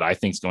the team that I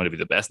think is going to be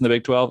the best in the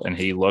Big 12, and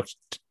he looked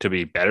to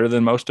be better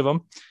than most of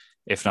them,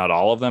 if not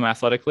all of them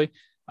athletically.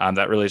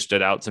 That really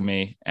stood out to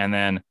me. And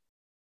then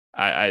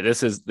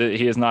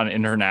he is not an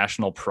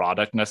international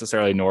product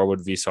necessarily, nor would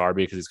Visar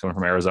because he's coming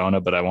from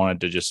Arizona, but I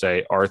wanted to just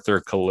say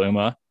Arthur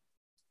Kaluma.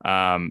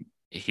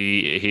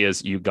 He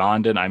is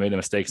Ugandan. I made a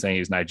mistake saying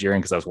he's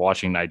Nigerian because I was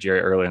watching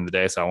Nigeria earlier in the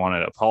day. So I wanted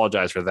to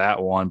apologize for that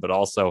one, but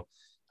also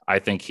I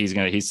think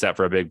he's set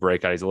for a big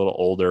breakout. He's a little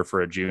older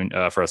for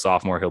a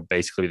sophomore. He'll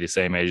basically be the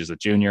same age as a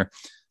junior,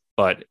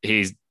 but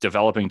he's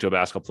developing to a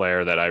basketball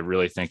player that I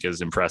really think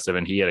is impressive.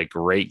 And he had a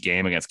great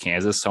game against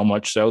Kansas, so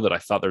much so that I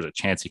thought there's a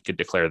chance he could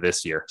declare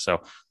this year.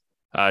 So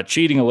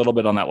cheating a little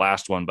bit on that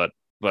last one, but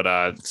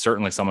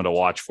certainly someone to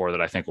watch for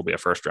that I think will be a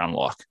first round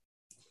lock.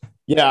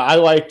 Yeah, I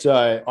liked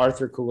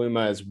Arthur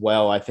Kaluma as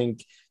well. I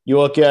think you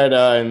look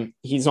at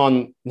he's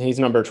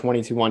number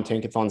 22 on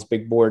Tankathon's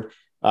big board.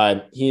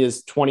 He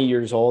is 20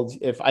 years old.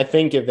 If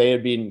they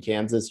had beaten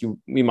Kansas,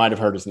 we might have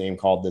heard his name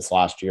called this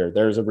last year.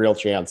 There's a real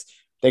chance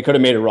they could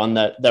have made a run.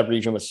 That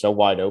region was so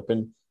wide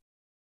open.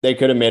 They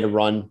could have made a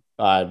run.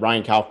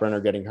 Ryan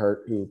Kalkbrenner getting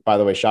hurt, who, by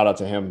the way, shout out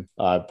to him,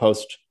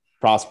 post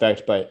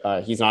prospect,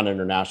 but he's not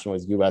international.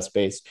 He's US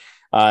based.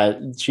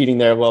 Cheating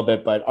there a little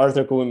bit, but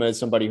Arthur Kaluma is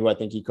somebody who I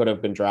think he could have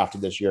been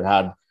drafted this year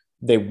had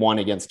they won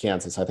against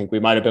Kansas. I think we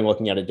might have been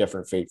looking at a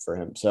different fate for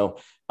him. So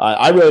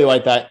I really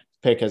like that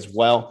pick as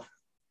well.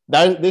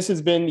 This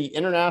has been the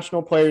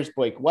international players,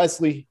 Blake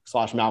Wesley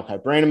 / Malachi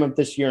Branham of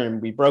this year,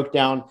 and we broke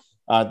down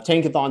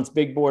Tankathon's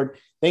big board.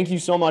 Thank you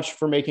so much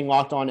for making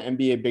Locked On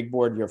NBA Big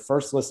Board your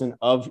first listen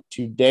of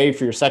today.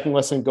 For your second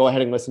listen, go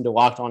ahead and listen to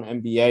Locked On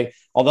NBA.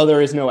 Although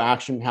there is no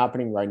action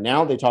happening right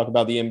now, they talk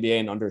about the NBA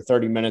in under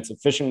 30 minutes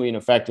efficiently and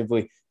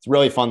effectively. It's a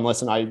really fun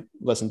listen. I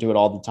listen to it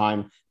all the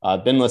time.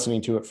 I've been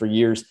listening to it for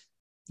years.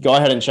 Go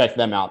ahead and check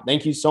them out.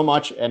 Thank you so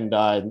much. And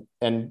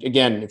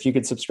again, if you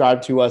could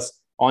subscribe to us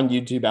on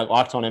YouTube at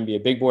Locked On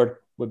NBA Big Board,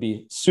 would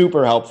be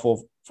super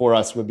helpful for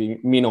us,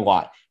 mean a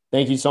lot.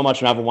 Thank you so much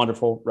and have a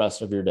wonderful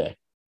rest of your day.